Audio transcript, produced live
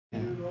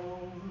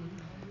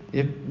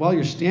While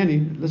you're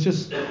standing, let's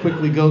just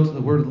quickly go to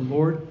the word of the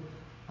Lord.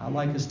 I'd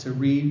like us to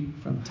read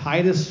from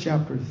Titus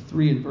chapter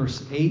 3 and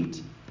verse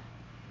 8.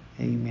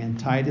 Amen.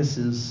 Titus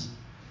is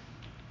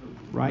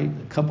a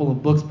couple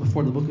of books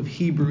before the book of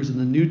Hebrews in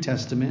the New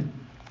Testament.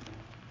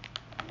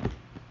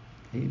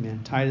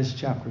 Amen. Titus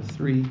chapter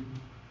 3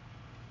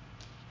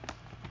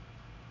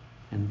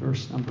 and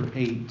verse number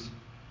 8.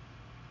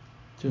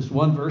 Just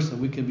one verse,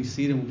 and we can be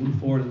seated and we'll move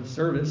forward in the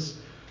service.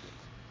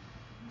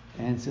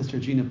 And Sister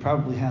Gina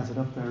probably has it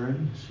up there already.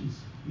 She's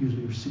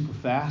usually super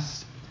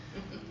fast.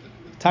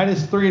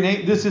 Titus 3 and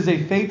 8. This is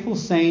a faithful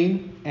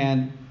saying,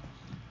 and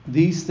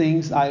these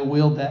things I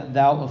will that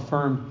thou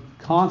affirm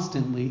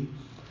constantly,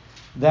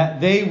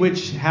 that they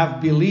which have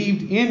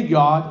believed in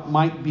God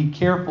might be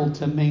careful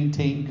to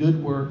maintain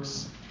good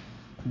works.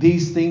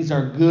 These things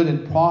are good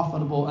and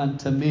profitable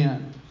unto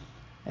men.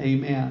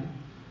 Amen.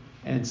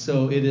 And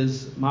so it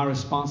is my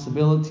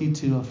responsibility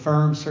to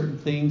affirm certain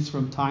things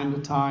from time to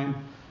time,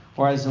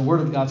 or as the Word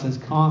of God says,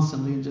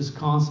 constantly, and just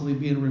constantly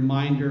be a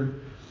reminder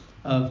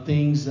of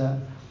things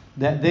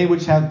that they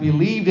which have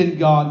believed in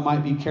God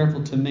might be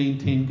careful to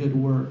maintain good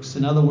works.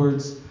 In other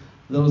words,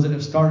 those that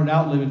have started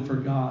out living for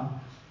God.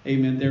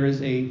 Amen. There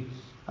is a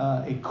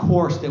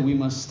course that we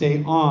must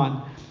stay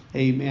on.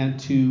 Amen.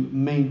 To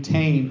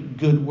maintain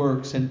good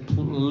works and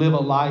live a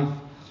life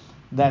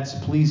that's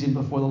pleasing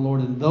before the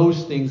Lord. And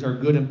those things are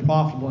good and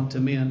profitable unto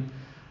men.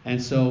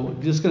 And so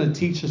I'm just going to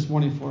teach this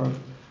morning for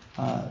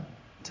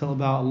till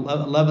about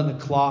 11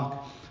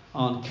 o'clock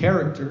on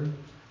character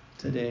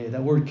today.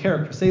 That word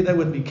character. Say that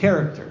with me,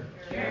 character.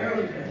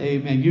 Character.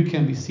 Amen. You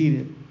can be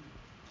seated.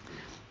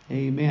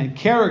 Amen.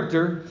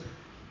 Character.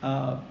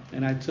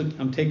 And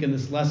I'm taking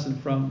this lesson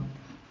from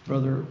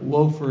Brother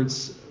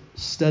Wofford's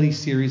study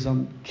series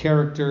on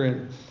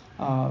character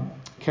and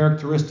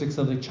characteristics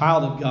of a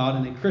child of God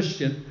and a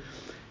Christian.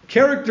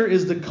 Character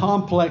is the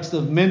complex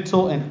of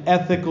mental and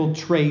ethical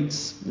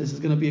traits. This is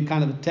going to be a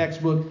kind of a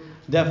textbook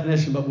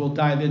definition, but we'll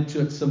dive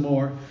into it some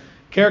more.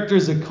 Character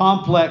is a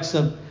complex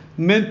of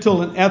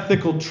mental and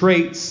ethical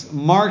traits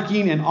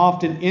marking and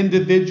often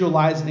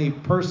individualizing a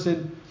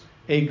person,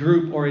 a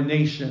group, or a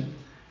nation.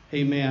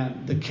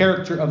 Amen. The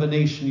character of a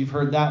nation. You've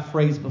heard that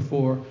phrase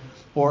before.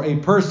 Or a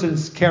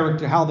person's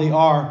character, how they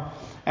are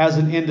as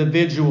an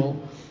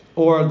individual.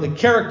 Or the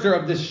character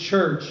of this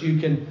church. You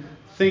can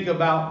think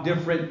about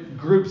different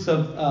groups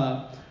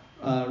of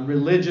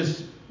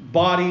religious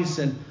bodies,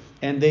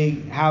 and they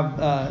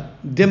have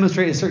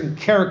demonstrated a certain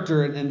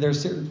character, and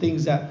there's certain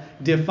things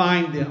that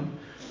define them.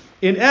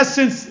 In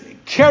essence,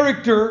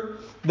 character,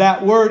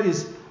 that word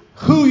is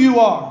who you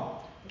are.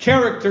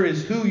 Character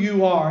is who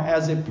you are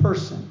as a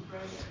person.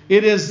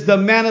 It is the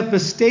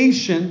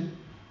manifestation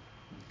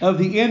of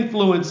the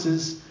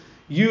influences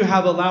you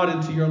have allowed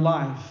into your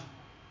life.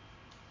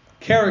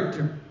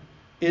 Character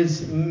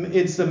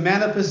it's the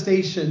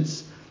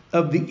manifestations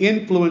of the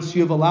influence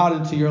you have allowed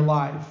into your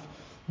life.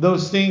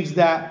 Those things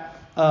that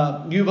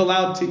you've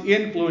allowed to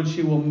influence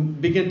you will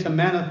begin to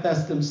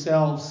manifest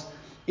themselves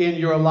in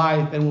your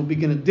life and will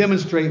begin to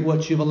demonstrate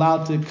what you've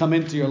allowed to come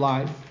into your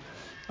life.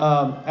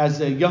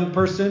 As a young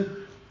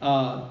person,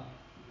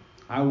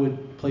 I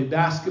would play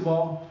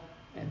basketball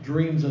and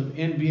dreams of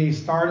NBA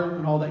stardom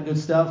and all that good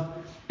stuff.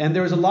 And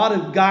there was a lot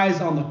of guys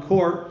on the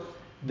court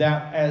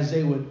that as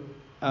they would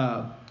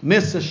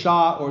miss a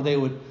shot, or they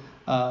would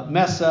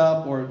mess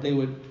up, or they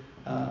would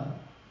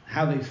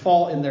have a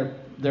fault in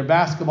their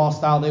basketball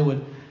style, they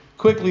would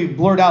quickly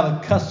blurt out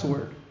a cuss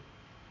word.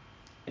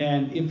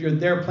 And if you're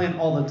there playing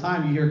all the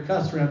time, you hear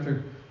cuss word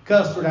after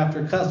cuss word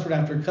after cuss word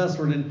after cuss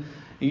word, and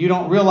you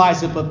don't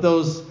realize it, but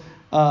those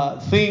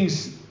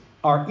things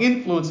are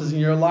influences in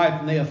your life,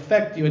 and they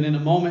affect you. And in a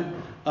moment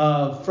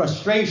of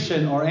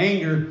frustration or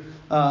anger,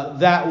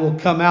 that will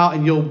come out,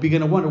 and you'll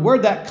begin to wonder,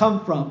 where'd that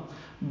come from?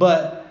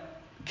 But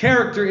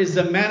character is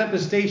the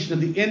manifestation of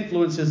the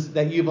influences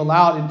that you've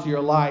allowed into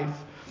your life.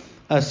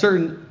 A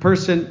certain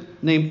person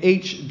named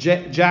H.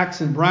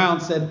 Jackson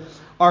Brown said,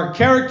 "Our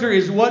character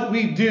is what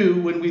we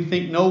do when we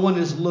think no one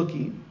is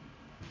looking."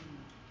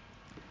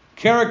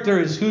 Character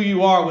is who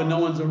you are when no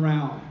one's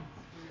around.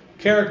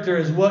 Character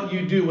is what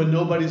you do when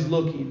nobody's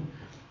looking.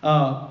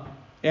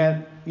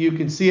 And you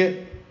can see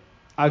it.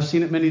 I've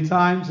seen it many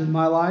times in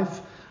my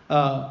life.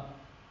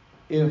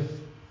 If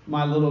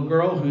my little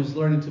girl, who's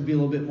learning to be a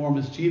little bit more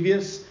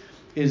mischievous,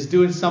 is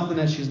doing something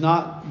that she's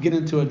not, get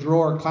into a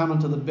drawer or climb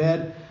onto the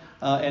bed,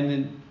 and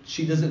then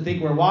she doesn't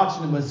think we're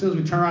watching it, but as soon as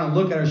we turn around and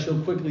look at her,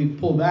 she'll quickly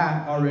pull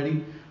back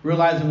already,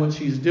 realizing what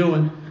she's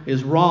doing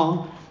is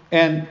wrong.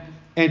 And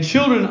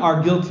children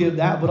are guilty of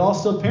that, but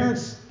also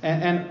parents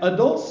and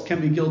adults can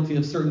be guilty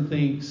of certain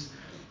things.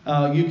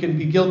 You can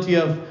be guilty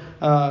of,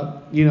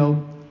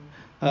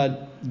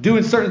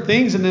 doing certain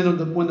things, and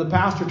then when the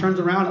pastor turns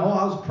around, I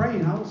was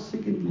praying, I was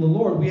seeking the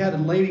Lord. We had a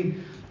lady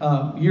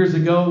years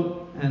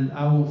ago, and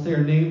I won't say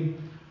her name,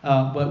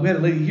 but we had a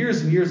lady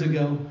years and years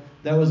ago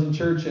that was in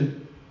church,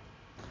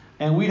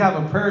 and we'd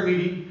have a prayer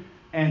meeting,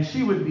 and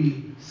she would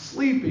be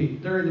sleeping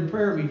during the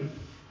prayer meeting.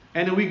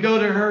 And then we'd go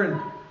to her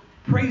and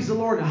praise the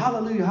Lord,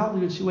 hallelujah,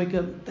 hallelujah. And she'd wake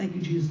up, thank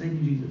you, Jesus, thank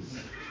you, Jesus.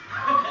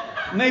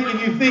 making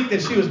you think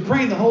that she was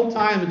praying the whole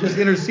time and just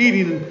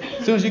interceding. And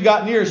as soon as you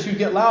got near, she'd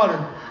get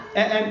louder.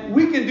 And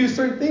we can do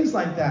certain things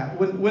like that.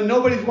 When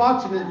nobody's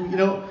watching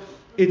it,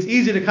 it's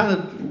easy to kind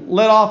of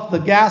let off the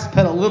gas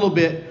pedal a little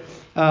bit.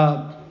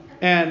 But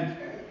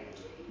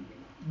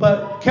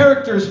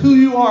character is who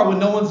you are when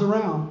no one's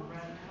around,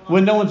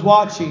 when no one's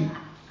watching.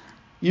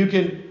 You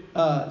can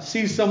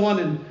see someone,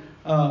 and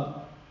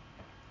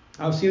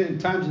I've seen it in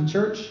times in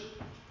church.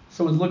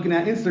 Someone's looking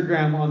at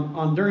Instagram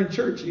on during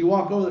church. You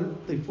walk over,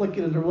 they flick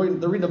it, and they're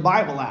reading the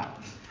Bible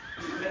app.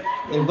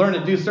 They've learned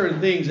to do certain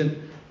things,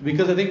 and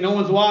because I think no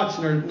one's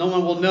watching or no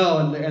one will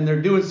know, and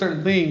they're doing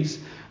certain things.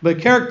 But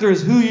character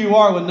is who you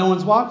are when no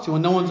one's watching,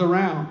 when no one's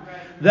around.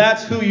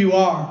 That's who you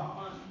are.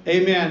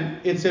 Amen.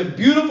 It's a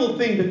beautiful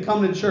thing to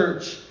come to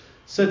church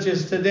such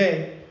as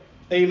today.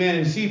 Amen.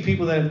 And see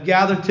people that have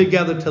gathered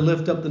together to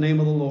lift up the name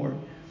of the Lord.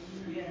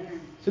 Yes.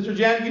 Sister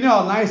Janet, you know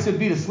how nice it'd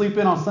be to sleep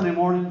in on Sunday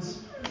mornings?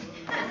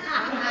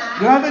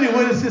 Do I have any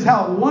witnesses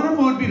how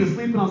wonderful it would be to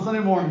sleep in on Sunday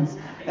mornings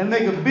and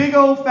make a big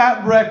old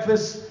fat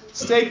breakfast,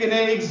 steak and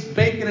eggs,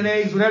 bacon and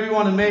eggs, whatever you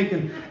want to make,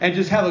 and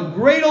just have a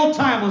great old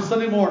time on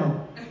Sunday morning?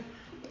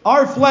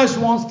 Our flesh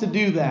wants to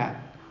do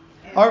that.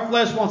 Our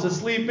flesh wants to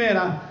sleep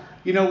in.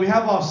 We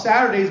have off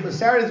Saturdays, but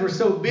Saturdays we're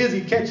so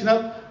busy catching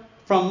up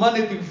from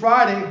Monday through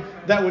Friday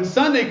that when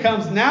Sunday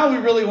comes, now we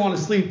really want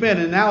to sleep in,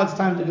 and now it's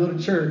time to go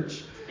to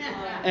church.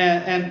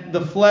 And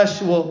the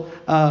flesh will,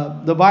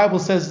 the Bible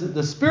says that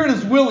the spirit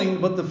is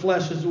willing, but the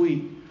flesh is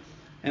weak.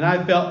 And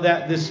I felt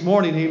that this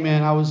morning,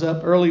 amen. I was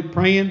up early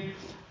praying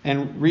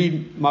and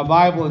reading my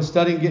Bible and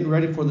studying, getting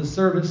ready for the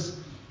service.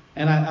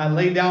 And I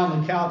lay down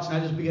on the couch and I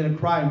just began to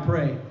cry and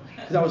pray.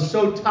 Because I was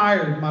so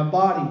tired, my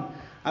body.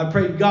 I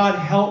prayed, God,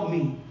 help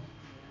me.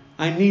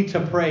 I need to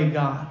pray,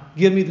 God.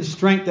 Give me the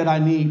strength that I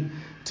need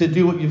to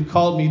do what you've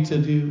called me to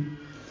do.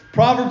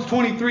 Proverbs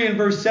 23 and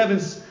verse 7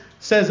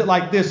 says it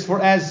like this: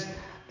 for as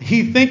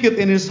he thinketh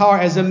in his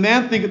heart, as a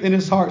man thinketh in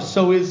his heart,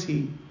 so is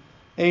he.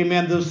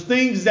 Amen. Those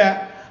things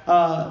that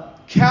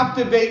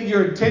captivate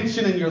your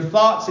attention and your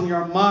thoughts and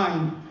your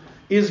mind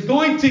is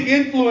going to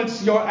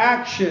influence your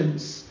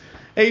actions.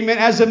 Amen.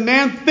 As a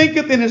man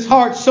thinketh in his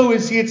heart, so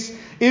is he.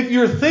 If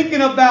you're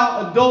thinking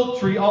about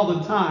adultery all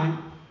the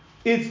time,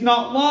 it's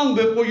not long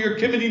before you're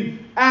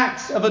committing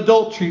acts of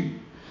adultery.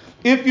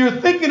 If you're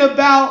thinking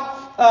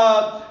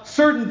about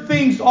certain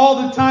things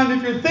all the time,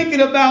 if you're thinking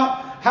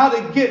about how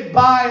to get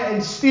by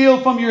and steal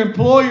from your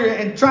employer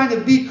and trying to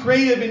be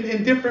creative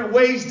in different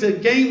ways to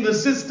game the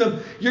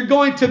system, you're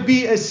going to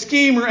be a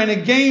schemer and a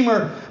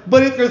gamer.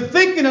 But if you're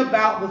thinking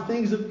about the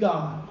things of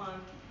God,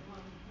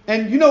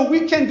 and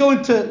we can't go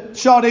into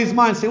Sade's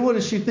mind and say, what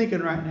is she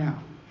thinking right now?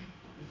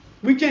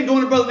 We can't go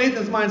into Brother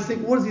Nathan's mind and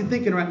think, what is he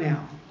thinking right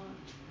now?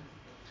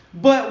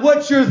 But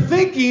what you're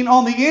thinking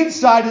on the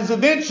inside is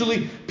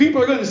eventually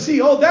people are going to see,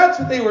 oh, that's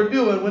what they were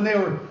doing when they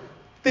were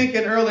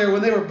thinking earlier,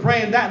 when they were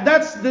praying.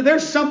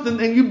 There's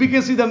something, and you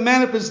begin to see the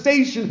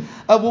manifestation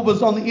of what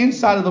was on the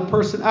inside of the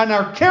person. And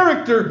our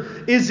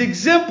character is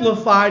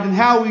exemplified in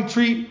how we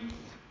treat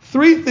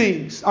three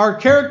things. Our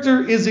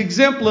character is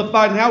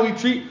exemplified in how we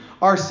treat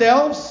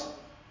ourselves.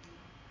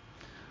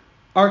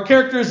 Our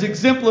character is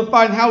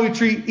exemplified in how we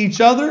treat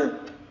each other.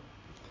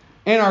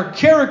 And our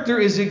character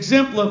is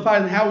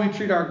exemplified in how we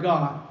treat our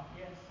God.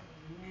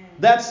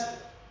 That's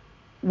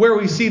where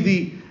we see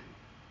the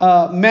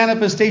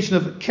manifestation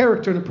of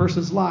character in a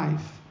person's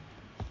life.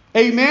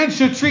 A man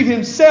should treat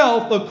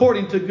himself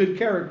according to good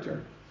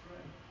character.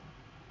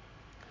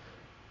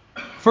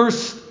 1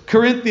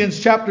 Corinthians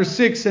chapter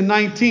 6 and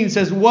 19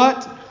 says,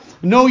 what?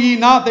 Know ye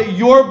not that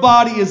your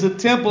body is a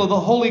temple of the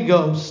Holy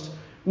Ghost,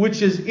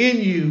 which is in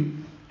you?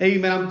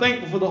 Amen. I'm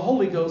thankful for the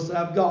Holy Ghost that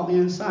I've got on the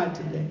inside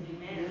today.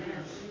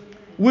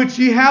 Which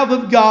ye have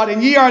of God,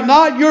 and ye are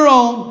not your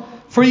own,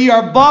 for ye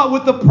are bought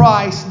with a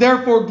price.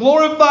 Therefore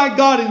glorify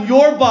God in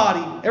your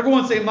body.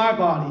 Everyone say, my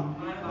body.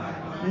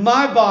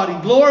 My body.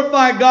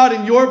 Glorify God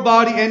in your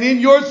body and in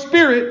your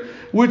spirit,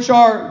 which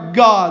are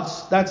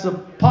God's. That's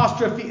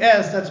apostrophe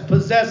S. That's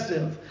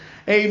possessive.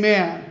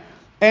 Amen.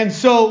 And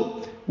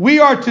so we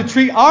are to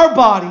treat our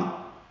body,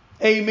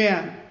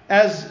 amen,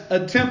 as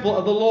a temple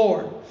of the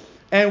Lord.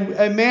 And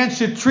a man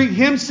should treat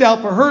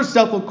himself or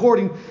herself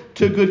according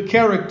to good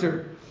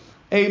character.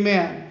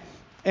 Amen.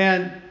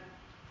 And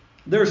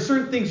there are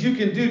certain things you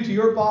can do to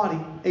your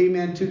body,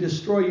 amen, to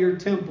destroy your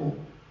temple.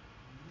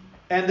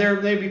 And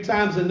there may be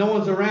times that no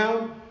one's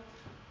around,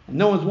 and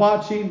no one's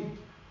watching,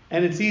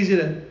 and it's easy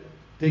to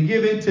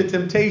give in to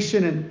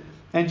temptation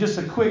and just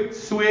a quick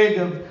swig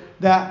of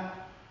that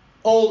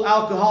old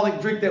alcoholic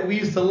drink that we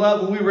used to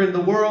love when we were in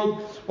the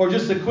world, or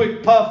just a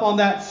quick puff on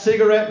that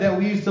cigarette that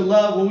we used to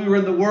love when we were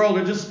in the world,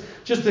 or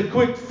just a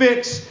quick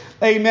fix.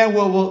 Amen.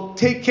 We'll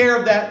take care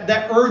of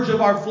that urge of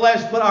our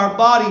flesh, but our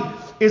body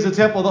is a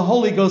temple of the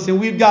Holy Ghost, and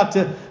we've got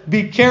to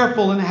be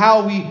careful in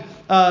how we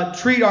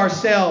treat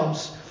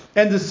ourselves.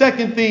 And the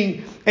second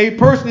thing, a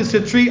person is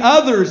to treat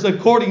others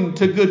according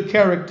to good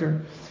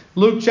character.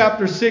 Luke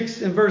chapter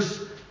 6 and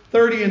verse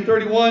 30 and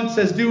 31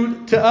 says,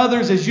 do to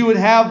others as you would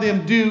have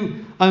them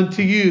do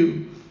unto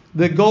you.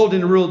 The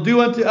golden rule,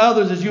 do unto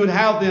others as you would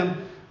have them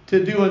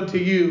to do unto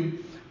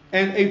you.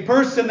 And a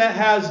person that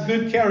has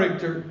good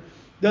character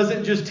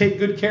doesn't just take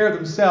good care of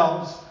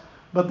themselves,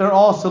 but they're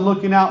also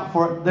looking out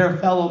for their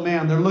fellow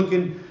man. They're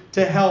looking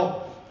to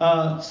help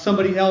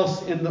somebody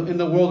else in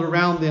the world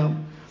around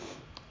them.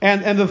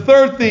 And the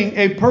third thing,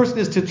 a person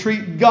is to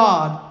treat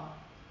God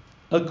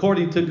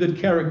according to good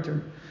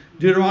character.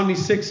 Deuteronomy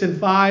 6 and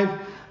 5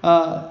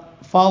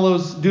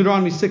 follows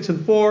Deuteronomy 6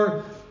 and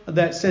 4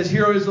 that says,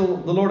 "Here is the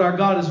Lord our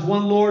God is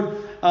one Lord."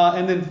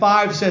 And then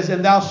 5 says,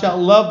 "And thou shalt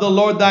love the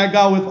Lord thy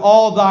God with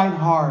all thine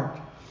heart,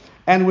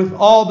 and with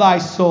all thy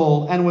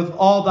soul, and with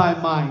all thy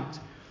might."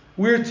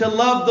 We're to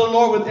love the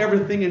Lord with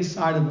everything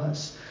inside of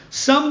us.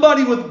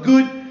 Somebody with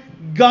good,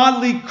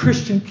 godly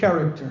Christian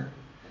character,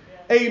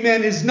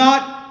 amen, is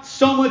not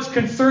so much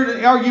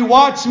concerned. Are you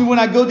watching me when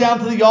I go down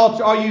to the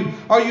altar? Are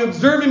you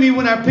observing me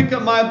when I pick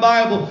up my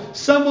Bible?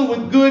 Someone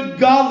with good,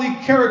 godly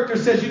character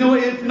says, you know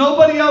what, if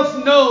nobody else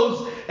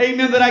knows,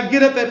 amen, that I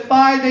get up at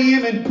 5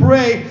 a.m. and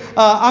pray,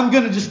 I'm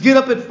going to just get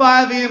up at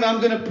 5 a.m. and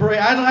I'm going to pray.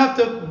 I don't have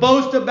to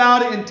boast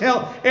about it and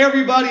tell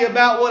everybody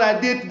about what I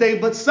did today.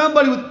 But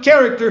somebody with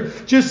character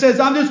just says,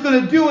 I'm just going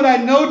to do what I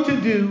know to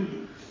do,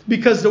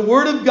 because the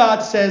Word of God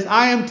says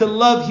I am to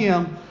love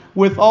Him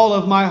with all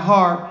of my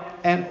heart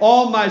and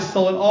all my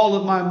soul and all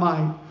of my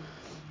might.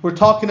 We're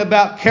talking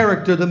about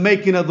character, the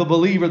making of a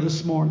believer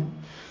this morning.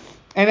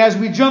 And as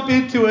we jump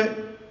into it,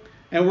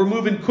 and we're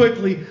moving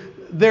quickly,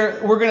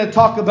 we're going to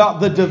talk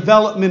about the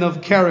development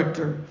of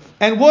character.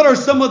 And what are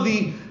some of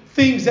the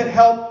things that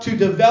help to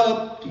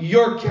develop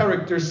your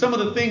character? Some of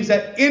the things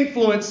that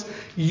influence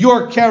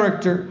your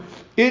character.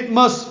 It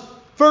must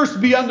first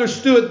be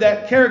understood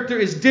that character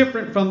is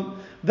different from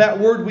that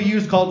word we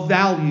use called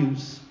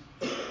values.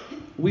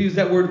 We use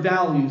that word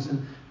values. And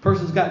a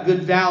person's got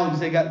good values.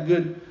 They got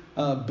good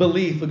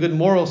belief, a good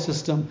moral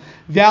system.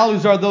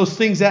 Values are those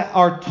things that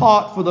are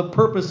taught for the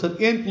purpose of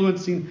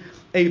influencing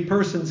a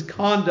person's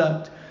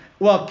conduct.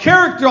 Well,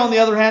 character, on the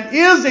other hand,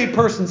 is a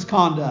person's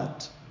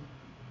conduct.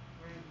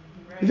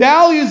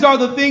 Values are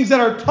the things that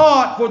are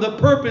taught for the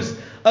purpose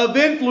of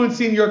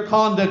influencing your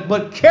conduct,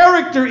 but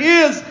character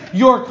is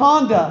your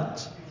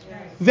conduct.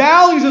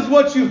 Values is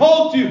what you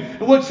hold to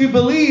and what you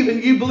believe.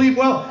 And you believe,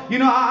 well, you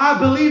know, I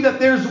believe that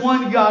there's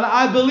one God.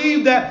 I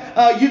believe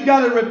that you've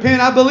got to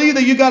repent. I believe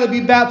that you've got to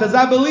be baptized.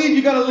 I believe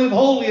you've got to live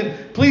holy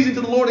and pleasing to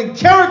the Lord. And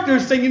character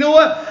is saying, you know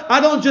what? I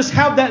don't just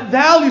have that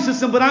value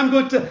system, but I'm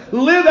going to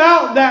live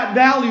out that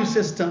value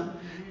system.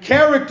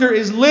 Character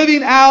is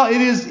living out.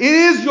 It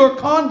is your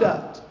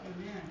conduct.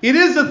 It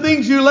is the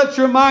things you let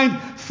your mind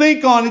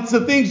think on. It's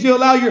the things you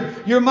allow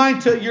your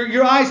mind to,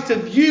 your eyes to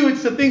view.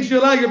 It's the things you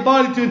allow your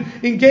body to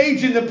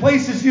engage in, the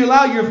places you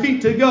allow your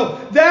feet to go.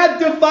 That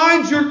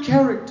defines your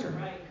character.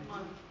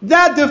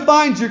 That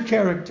defines your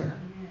character.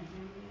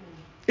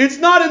 It's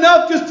not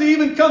enough just to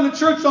even come to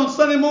church on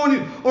Sunday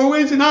morning or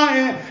Wednesday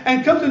night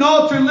and come to an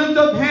altar and lift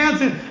up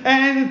hands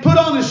and put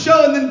on a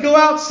show and then go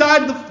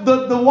outside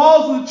the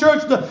walls of the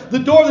church, the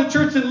door of the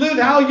church, and live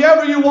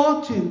however you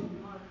want to.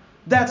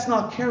 That's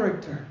not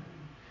character.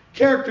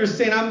 Character is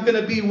saying, I'm going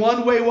to be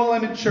one way while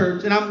I'm in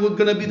church, and I'm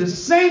going to be the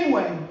same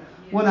way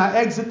when I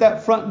exit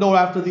that front door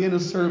after the end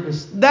of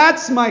service.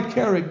 That's my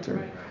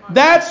character.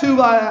 That's who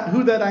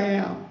that I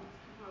am.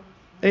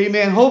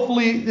 Amen.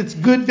 Hopefully it's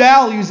good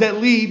values that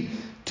lead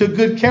to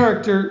good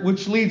character,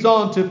 which leads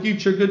on to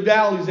future good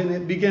values, and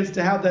it begins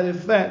to have that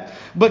effect.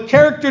 But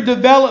character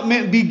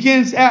development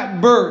begins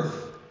at birth.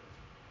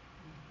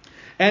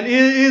 And it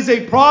is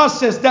a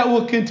process that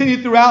will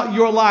continue throughout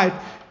your life.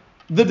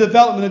 The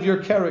development of your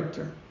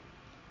character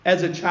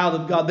as a child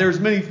of God. There's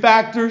many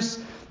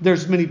factors.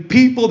 There's many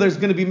people. There's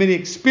going to be many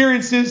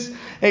experiences,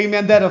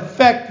 amen, that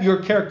affect your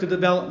character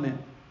development.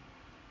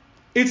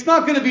 It's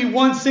not going to be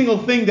one single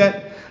thing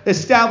that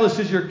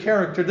establishes your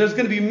character. There's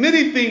going to be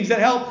many things that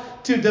help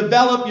to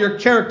develop your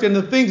character and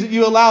the things that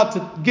you allow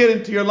to get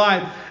into your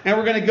life. And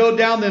we're going to go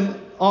down them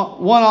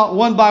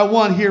one by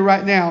one here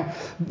right now.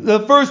 The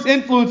first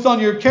influence on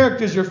your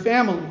character is your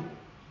family.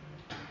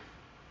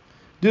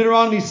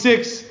 Deuteronomy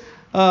 6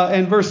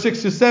 and verse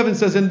 6 to 7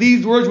 says, "And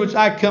these words which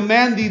I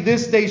command thee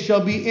this day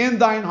shall be in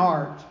thine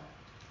heart.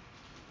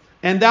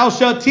 And thou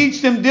shalt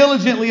teach them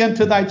diligently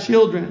unto thy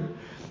children.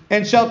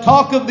 And shalt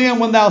talk of them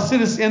when thou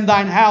sittest in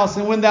thine house,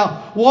 and when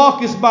thou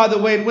walkest by the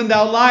way, and when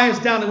thou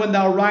liest down, and when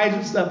thou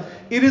risest up."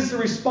 It is the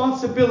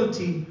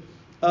responsibility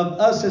of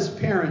us as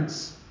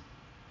parents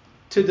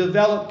to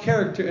develop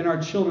character in our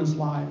children's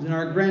lives, in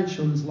our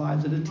grandchildren's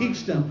lives, and to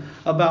teach them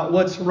about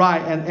what's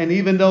right. And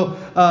even though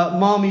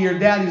mommy or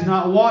daddy's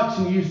not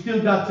watching, you still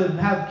got to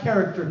have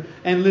character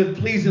and live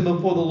pleasing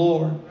before the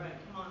Lord.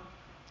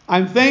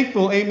 I'm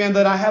thankful, amen,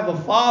 that I have a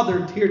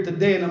father here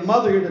today and a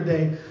mother here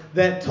today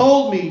that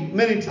told me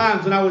many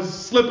times when I was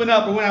slipping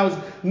up or when I was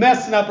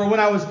messing up or when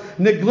I was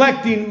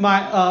neglecting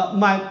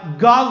my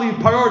godly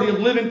priority of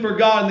living for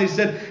God. And they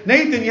said,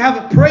 "Nathan, you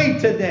haven't prayed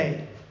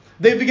today."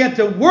 They began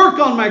to work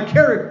on my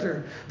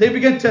character. They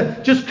began to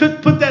just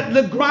put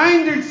the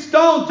grinded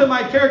stone to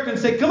my character and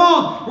say, come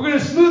on, we're going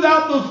to smooth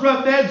out those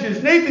rough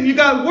edges. Nathan, you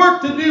got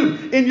work to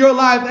do in your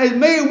life. And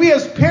may we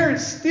as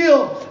parents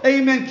still,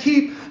 amen,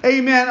 keep,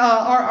 amen,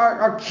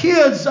 our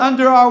kids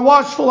under our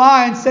watchful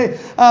eye and say,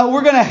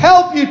 we're going to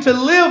help you to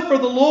live for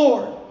the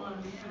Lord.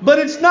 But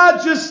it's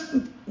not just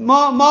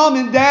mom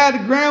and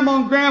dad, grandma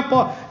and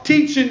grandpa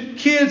teaching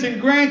kids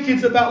and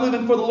grandkids about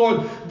living for the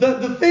Lord.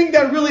 The thing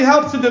that really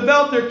helps to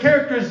develop their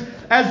characters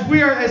as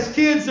we are as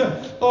kids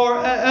or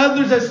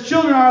others as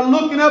children are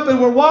looking up and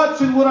we're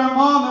watching what our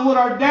mom and what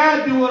our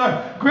dad do, what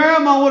our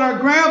grandma, what our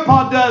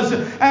grandpa does.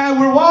 And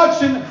we're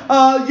watching,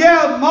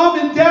 mom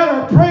and dad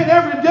are praying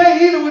every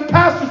day, even when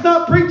pastor's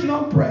not preaching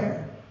on prayer.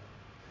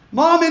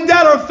 Mom and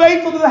dad are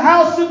faithful to the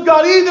house of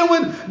God, even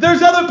when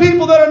there's other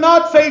people that are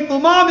not faithful.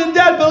 Mom and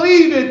dad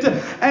believe it.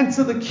 And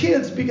so the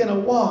kids begin to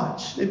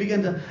watch. They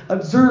begin to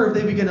observe.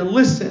 They begin to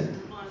listen.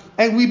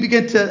 And we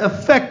begin to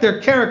affect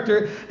their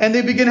character. And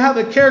they begin to have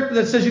a character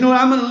that says, you know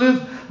what, I'm going to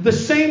live the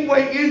same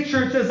way in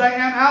church as I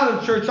am out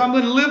of church. I'm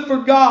going to live for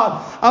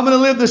God. I'm going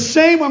to live the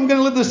same. I'm going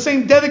to live the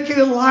same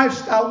dedicated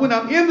lifestyle when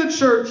I'm in the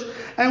church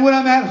and when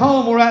I'm at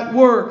home or at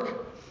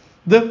work.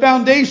 The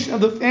foundation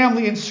of the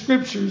family in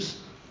scriptures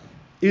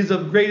is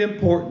of great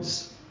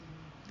importance.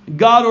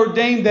 God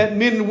ordained that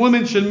men and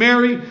women should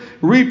marry,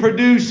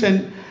 reproduce,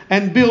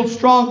 and build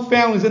strong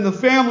families. And the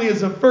family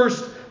is the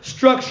first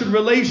structured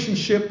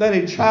relationship that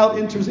a child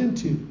enters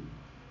into.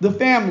 The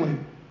family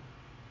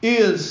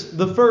is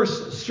the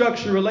first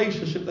structured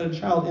relationship that a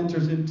child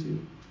enters into.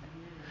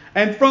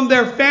 And from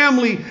their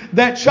family,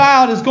 that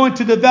child is going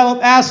to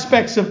develop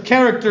aspects of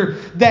character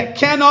that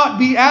cannot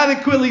be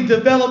adequately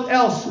developed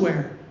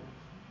elsewhere.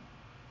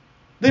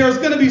 There's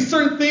going to be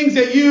certain things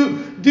that you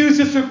do,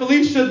 Sister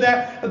Felicia,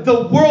 that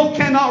the world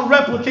cannot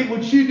replicate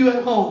what you do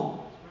at home.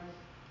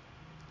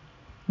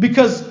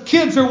 Because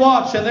kids are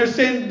watching. They're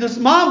saying, does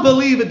mom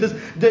believe it?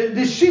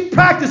 Does she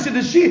practice it?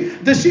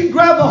 Does she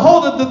grab a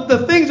hold of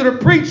the things that are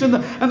preached and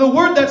the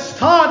word that's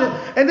taught?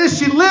 And does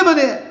she live in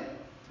it?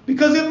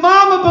 Because if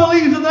mama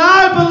believes it, then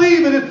I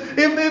believe it. If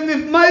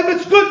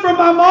it's good for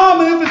my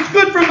mom and if it's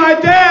good for my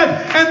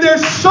dad and they're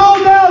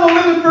sold out on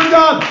living for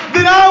God,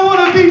 then I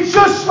want to be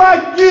just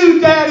like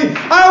you, Daddy.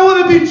 I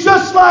want to be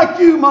just like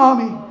you,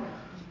 Mommy.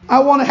 I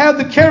want to have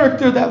the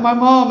character that my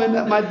mom and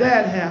that my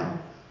dad have.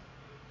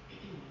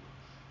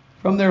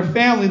 From their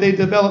family, they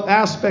develop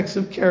aspects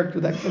of character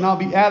that cannot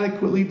be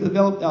adequately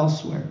developed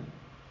elsewhere.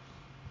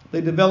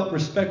 They develop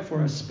respect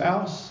for a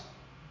spouse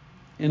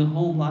in a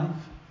home life.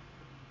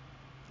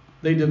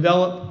 They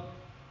develop,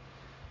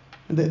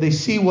 and they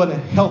see what a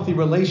healthy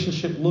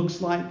relationship looks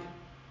like.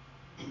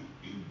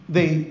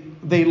 They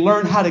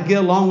learn how to get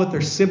along with their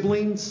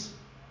siblings.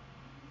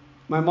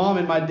 My mom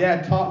and my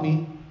dad taught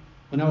me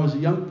when I was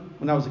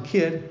a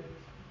kid.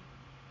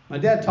 My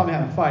dad taught me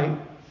how to fight.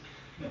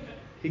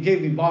 He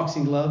gave me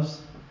boxing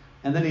gloves,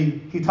 and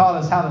then he taught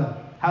us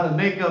how to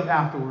make up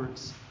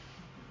afterwards.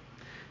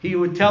 He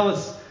would tell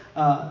us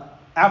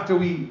after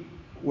we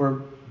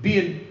were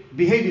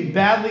behaving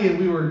badly and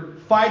we were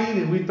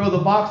fighting and we'd throw the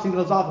boxing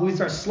gloves off and we'd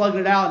start slugging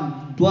it out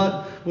and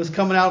blood was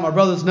coming out of my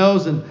brother's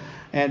nose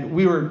and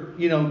we were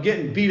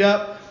getting beat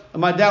up.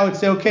 And my dad would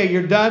say, okay,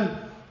 you're done.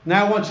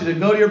 Now I want you to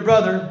go to your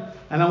brother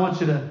and I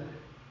want you to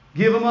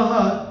give him a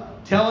hug,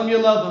 tell him you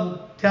love him,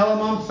 tell him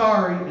I'm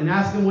sorry, and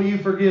ask him, will you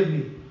forgive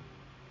me?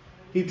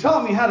 He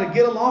taught me how to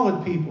get along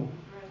with people.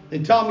 They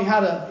taught me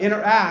how to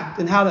interact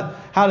and how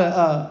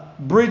to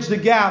bridge the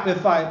gap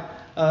if I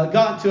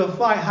got into a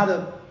fight, how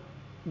to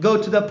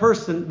go to that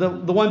person.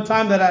 The one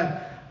time that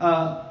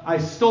I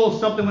stole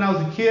something when I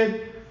was a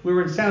kid, we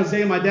were in San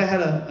Jose. My dad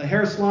had a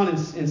hair salon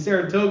in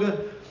Saratoga,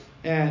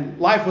 and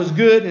life was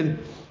good,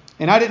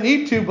 and I didn't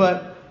need to,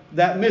 but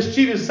that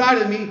mischievous side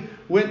of me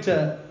went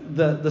to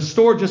the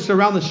store just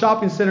around the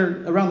shopping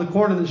center, around the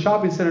corner of the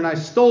shopping center, and I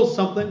stole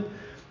something,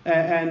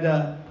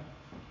 and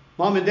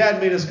Mom and Dad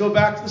made us go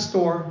back to the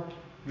store,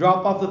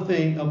 drop off the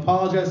thing,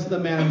 apologize to the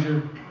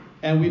manager,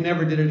 and we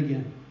never did it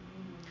again.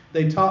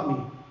 They taught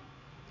me.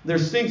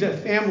 There's things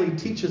that family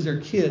teaches their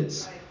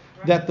kids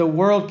that the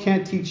world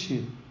can't teach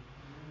you.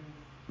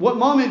 What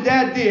Mom and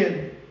Dad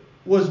did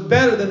was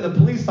better than the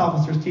police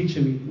officers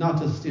teaching me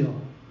not to steal.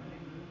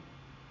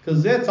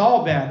 Because it's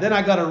all bad. Then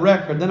I got a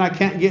record. Then I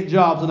can't get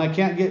jobs and I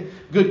can't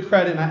get good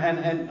credit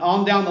and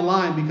on down the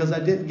line because I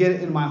didn't get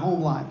it in my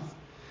home life.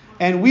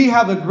 And we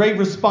have a great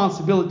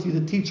responsibility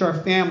to teach our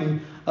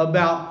family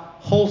about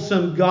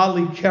wholesome,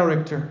 godly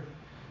character.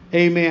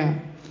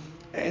 Amen.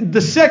 And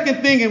the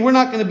second thing, and we're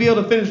not going to be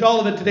able to finish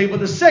all of it today, but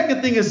the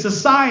second thing is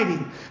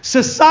society.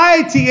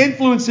 Society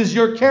influences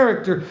your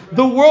character.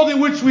 The world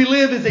in which we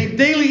live is a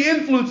daily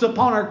influence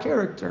upon our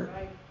character.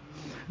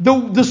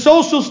 The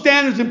social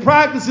standards and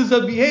practices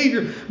of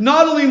behavior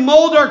not only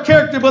mold our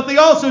character, but they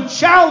also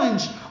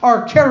challenge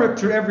our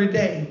character every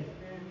day.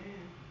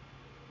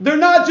 They're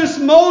not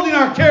just molding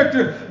our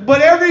character,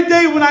 but every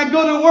day when I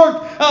go to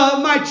work,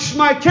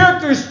 my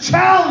character is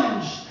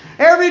challenged.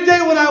 Every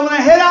day when I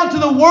head out to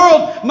the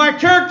world, my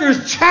character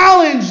is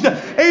challenged.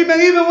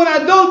 Amen. Even when I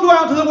don't go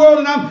out to the world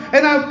and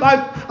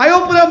I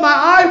open up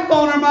my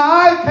iPhone or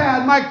my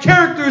iPad, my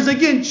character is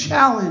again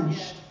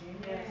challenged.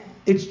 Yes.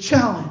 It's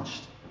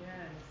challenged. Yes.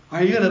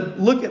 Are you going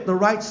to look at the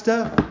right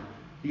stuff?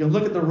 You're going to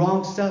look at the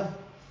wrong stuff?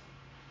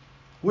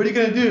 What are you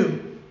going to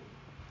do?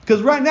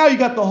 Because right now you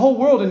got the whole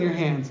world in your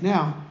hands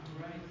now.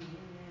 Right.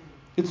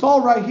 It's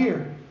all right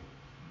here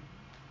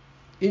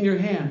in your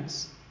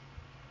hands.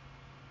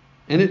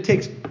 And it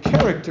takes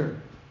character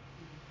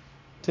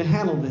to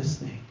handle this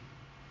thing.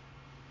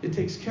 It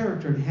takes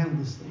character to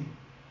handle this thing.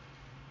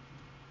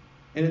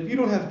 And if you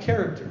don't have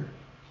character,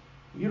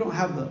 you don't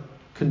have the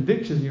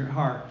convictions in your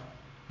heart,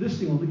 this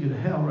thing will lead you to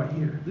hell right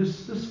here.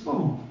 This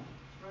phone.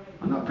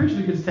 I'm not preaching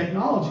against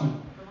technology,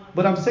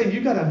 but I'm saying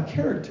you got to have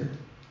character.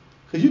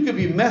 Because you could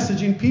be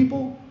messaging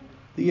people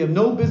that you have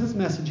no business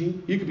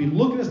messaging. You could be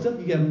looking at stuff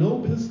you have no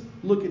business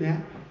looking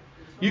at.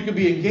 You could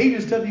be engaging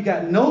in stuff you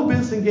got no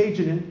business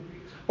engaging in.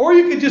 Or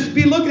you could just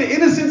be looking at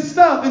innocent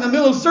stuff in the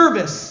middle of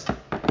service.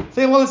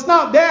 Saying, well, it's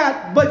not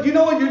bad, but you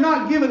know what? You're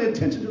not giving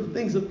attention to the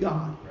things of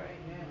God.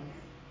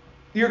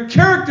 Your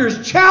character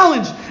is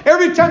challenged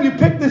every time you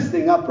pick this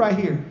thing up right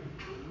here.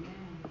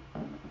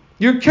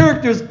 Your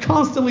character is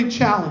constantly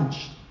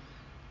challenged.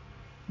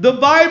 The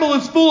Bible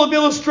is full of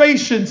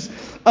illustrations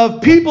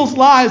of people's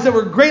lives that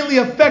were greatly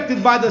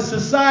affected by the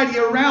society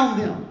around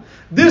them.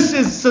 This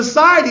is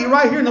society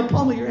right here in the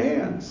palm of your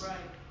hands.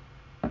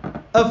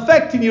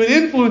 Affecting you and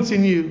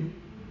influencing you.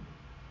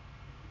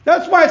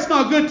 That's why it's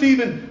not good to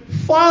even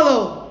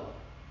follow,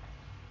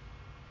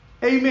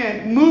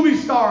 amen, movie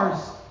stars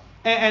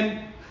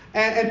and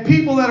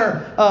people that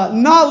are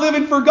not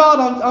living for God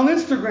on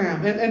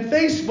Instagram and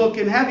Facebook,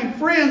 and having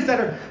friends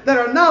that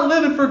are not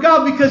living for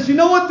God, because you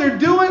know what they're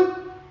doing?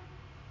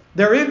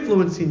 They're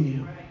influencing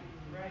you.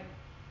 Right.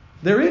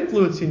 They're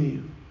influencing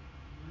you.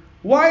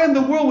 Why in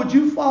the world would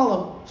you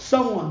follow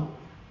someone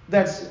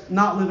that's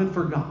not living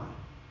for God?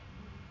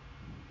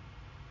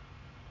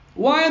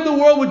 Why in the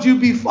world would you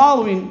be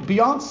following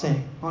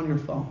Beyonce on your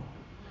phone?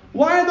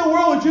 Why in the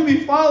world would you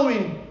be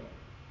following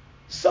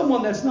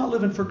someone that's not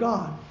living for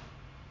God?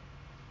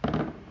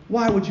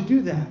 Why would you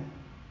do that?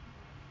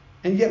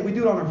 And yet we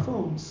do it on our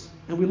phones.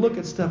 And we look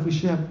at stuff we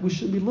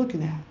shouldn't be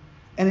looking at.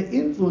 And it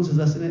influences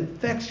us and it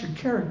affects your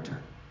character.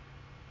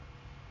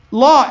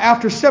 Lot,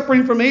 after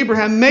separating from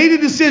Abraham, made a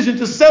decision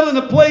to settle in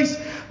a place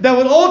that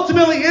would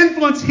ultimately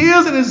influence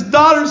his and his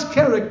daughter's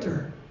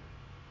character.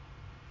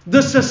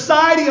 The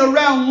society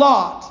around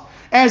Lot,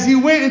 as he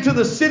went into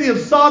the city of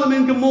Sodom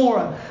and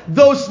Gomorrah,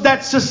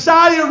 that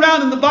society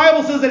around him, the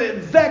Bible says that it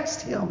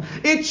vexed him.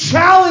 It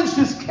challenged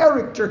his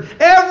character.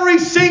 Every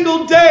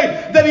single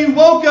day that he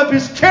woke up,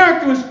 his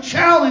character was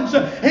challenged.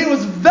 He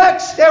was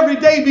vexed every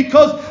day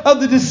because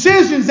of the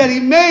decisions that he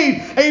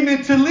made.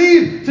 Amen. To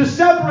leave, to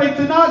separate,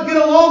 to not get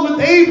along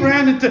with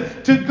Abraham, and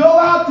to go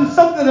out to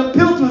something that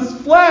appealed to his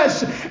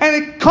flesh. And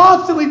it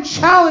constantly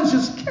challenged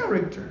his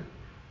character.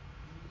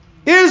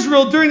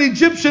 Israel, during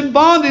Egyptian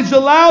bondage,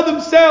 allowed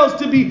themselves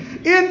to be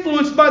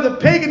influenced by the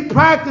pagan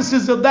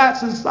practices of that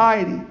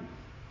society.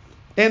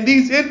 And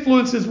these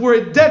influences were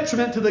a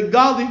detriment to the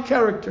godly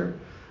character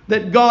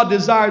that God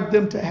desired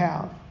them to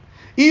have.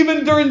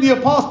 Even during the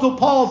Apostle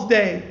Paul's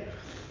day,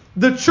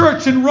 the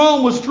church in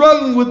Rome was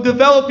struggling with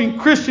developing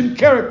Christian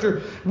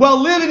character while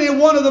living in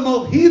one of the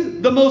most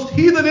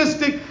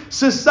heathenistic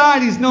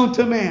societies known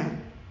to man.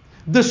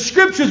 The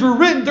scriptures were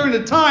written during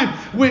a time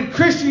when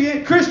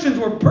Christians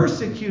were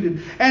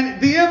persecuted, and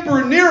the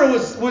Emperor Nero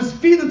was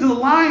feeding to the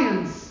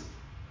lions.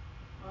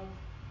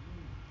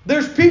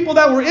 There's people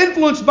that were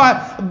influenced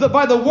by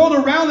the world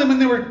around them, and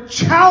they were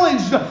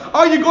challenged.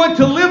 Are you going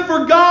to live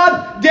for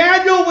God,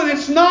 Daniel, when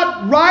it's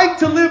not right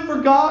to live for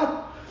God?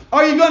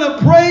 Are you going to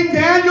pray,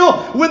 Daniel,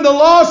 when the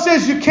law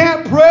says you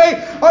can't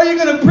pray? Are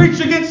you going to preach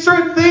against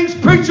certain things,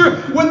 preacher,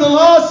 when the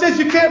law says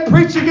you can't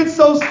preach against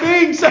those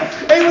things?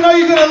 Amen. Are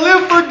you going to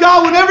live for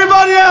God when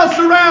everybody else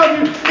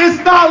around you is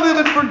not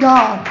living for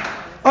God?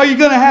 Are you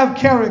going to have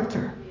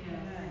character?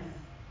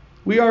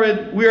 We are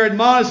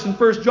admonished in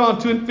 1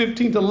 John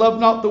 2:15 to love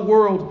not the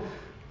world,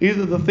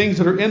 either the things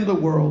that are in the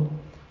world.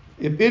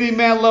 If any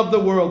man love the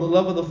world, the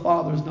love of the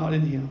Father is not in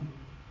him.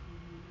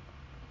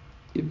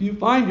 If you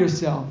find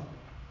yourself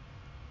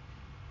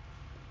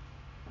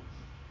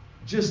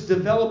just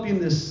developing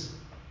this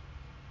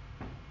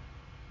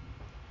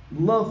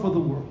love for the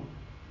world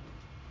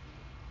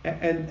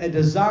and a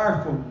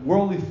desire for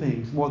worldly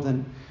things more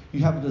than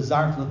you have a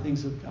desire for the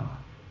things of God,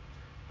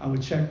 I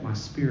would check my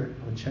spirit.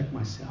 I would check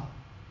myself.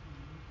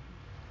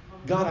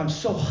 God, I'm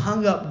so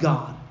hung up,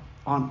 God,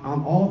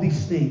 on all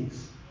these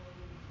things.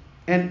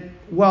 And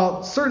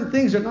while certain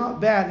things are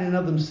not bad in and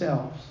of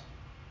themselves,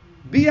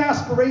 be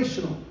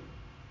aspirational.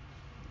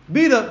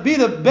 Be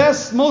the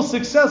best, most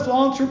successful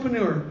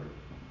entrepreneur.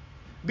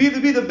 Be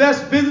the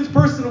best business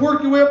person to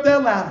work your way up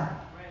that ladder.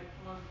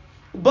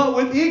 But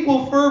with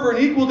equal fervor and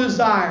equal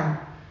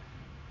desire,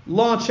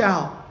 launch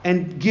out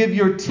and give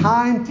your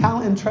time,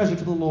 talent, and treasure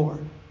to the Lord.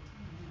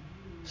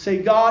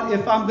 Say, God,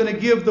 if I'm going to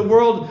give the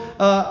world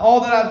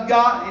all that I've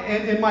got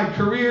in my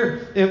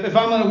career, if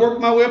I'm going to work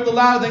my way up the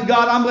ladder, then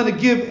God, I'm going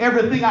to give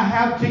everything I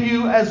have to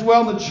you as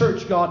well in the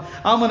church, God.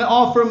 I'm going to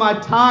offer my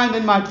time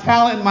and my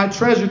talent and my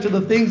treasure to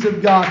the things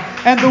of God.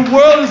 And the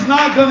world is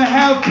not going to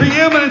have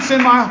preeminence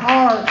in my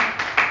heart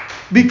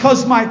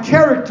because my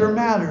character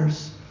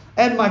matters.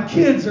 And my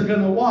kids are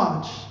going to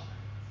watch.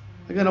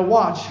 They're going to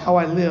watch how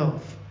I live.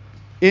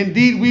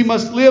 Indeed, we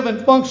must live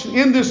and function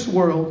in this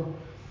world.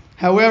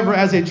 However,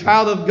 as a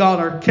child of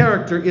God, our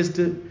character is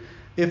to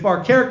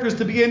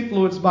be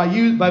influenced by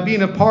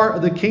being a part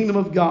of the kingdom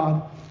of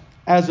God,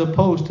 as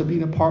opposed to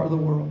being a part of the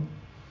world.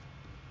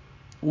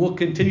 We'll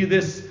continue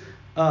this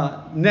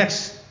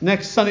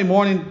next Sunday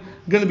morning.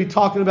 I'm going to be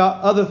talking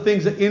about other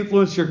things that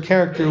influence your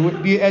character. It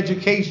would be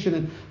education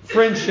and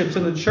friendships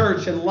in the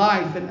church and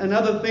life and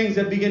other things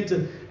that begin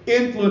to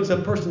influence a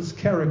person's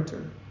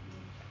character.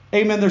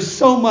 Amen. There's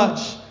so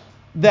much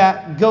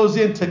that goes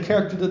into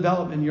character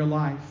development in your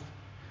life.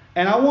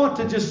 And I want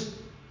to just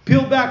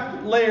peel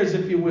back layers,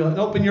 if you will, and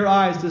open your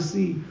eyes to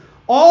see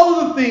all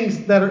of the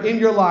things that are in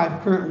your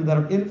life currently that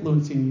are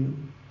influencing you.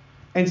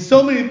 And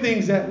so many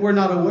things that we're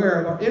not aware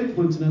of are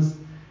influencing us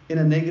in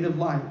a negative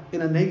light,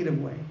 in a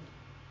negative way.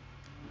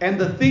 And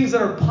the things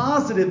that are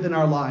positive in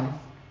our life,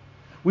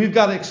 we've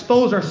got to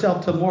expose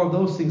ourselves to more of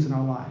those things in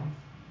our life.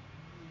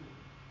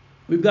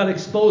 We've got to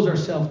expose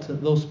ourselves to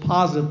those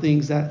positive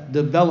things that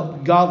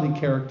develop godly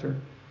character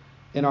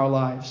in our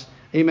lives.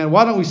 Amen.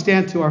 Why don't we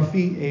stand to our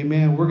feet?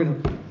 Amen. We're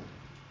going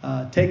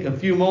to take a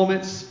few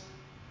moments.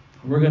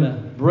 We're going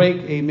to break,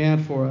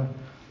 amen, for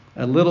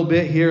a little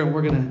bit here. And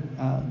we're going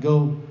to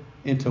go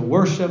into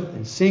worship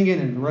and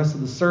singing and the rest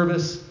of the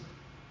service.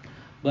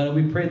 But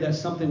we pray that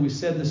something we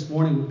said this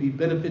morning would be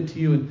benefit to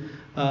you.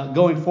 And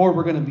going forward,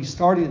 we're going to be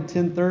starting at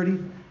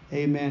 10:30.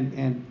 Amen.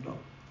 And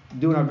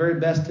doing our very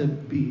best to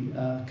be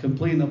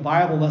completing the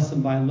Bible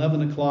lesson by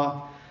 11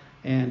 o'clock.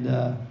 And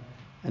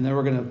then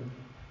we're going to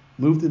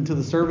move into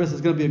the service.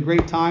 It's going to be a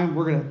great time.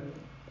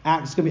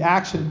 It's going to be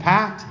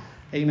action-packed.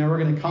 Amen. We're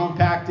going to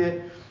compact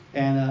it.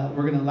 And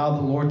we're going to allow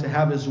the Lord to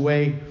have His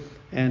way.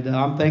 And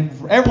I'm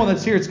thankful for everyone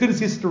that's here. It's good to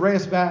see Sister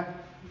Reyes back.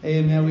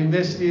 Amen. We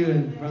missed you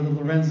and Brother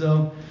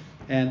Lorenzo.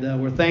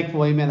 And we're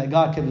thankful, amen, that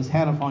God kept His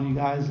hand upon you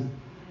guys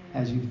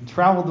as you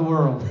traveled the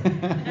world.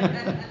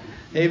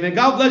 Amen.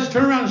 God bless you.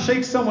 Turn around and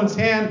shake someone's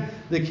hand.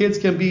 The kids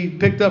can be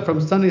picked up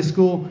from Sunday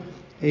school.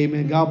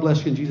 Amen. God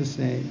bless you in Jesus'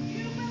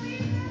 name.